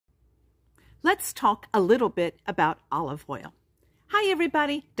Let's talk a little bit about olive oil. Hi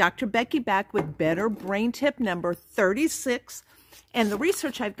everybody, Dr. Becky back with Better Brain Tip number 36. And the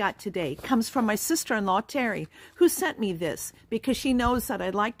research I've got today comes from my sister-in-law, Terri, who sent me this because she knows that I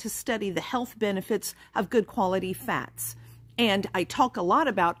like to study the health benefits of good quality fats. And I talk a lot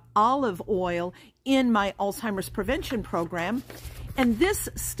about olive oil in my Alzheimer's prevention program. And this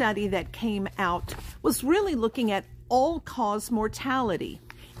study that came out was really looking at all-cause mortality.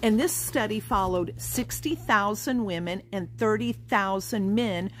 And this study followed 60,000 women and 30,000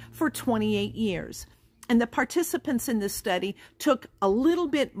 men for 28 years. And the participants in this study took a little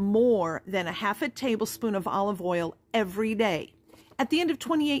bit more than a half a tablespoon of olive oil every day. At the end of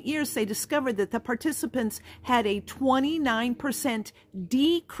 28 years, they discovered that the participants had a 29%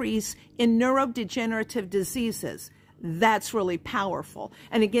 decrease in neurodegenerative diseases. That's really powerful.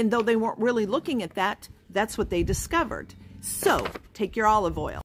 And again, though they weren't really looking at that, that's what they discovered. So take your olive oil.